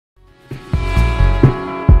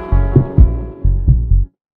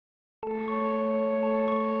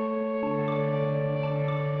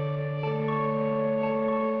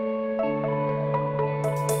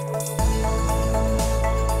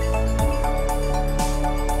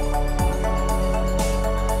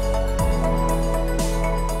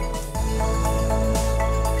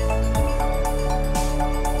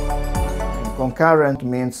Concurrent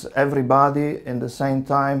means everybody in the same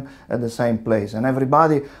time at the same place. And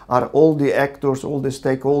everybody are all the actors, all the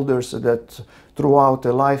stakeholders that throughout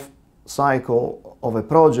the life cycle of a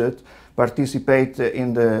project participate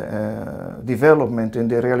in the development, in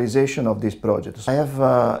the realization of this project. I have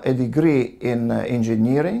a degree in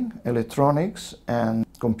engineering, electronics and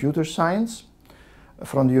computer science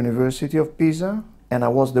from the University of Pisa. And I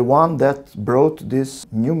was the one that brought this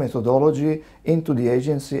new methodology into the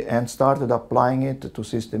agency and started applying it to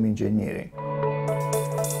system engineering.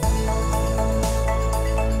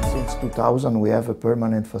 Since 2000 we have a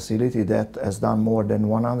permanent facility that has done more than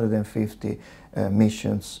 150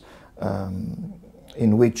 missions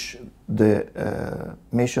in which the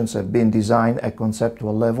missions have been designed at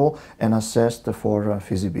conceptual level and assessed for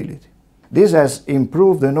feasibility. This has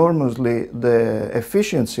improved enormously the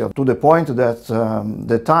efficiency to the point that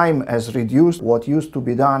the time has reduced. What used to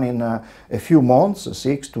be done in a few months,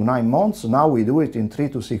 6 to 9 months, now we do it in 3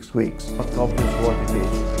 to 6 weeks. Accomplish what it is.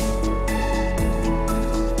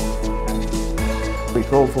 We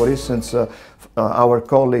call, for instance, our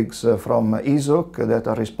colleagues from ESOC that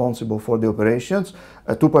are responsible for the operations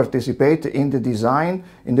to participate in the design,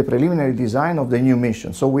 in the preliminary design of the new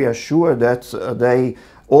mission. So we are sure that they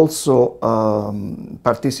also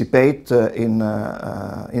participate in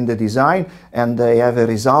the design and they have a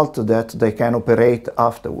result that they can operate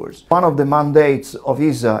afterwards. One of the mandates of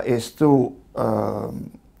ESA is to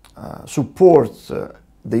support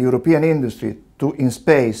the European industry in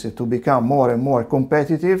space to become more and more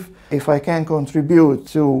competitive. If I can contribute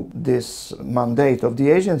to this mandate of the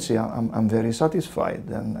agency, I'm very satisfied,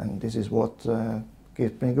 and this is what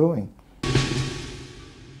keeps me going.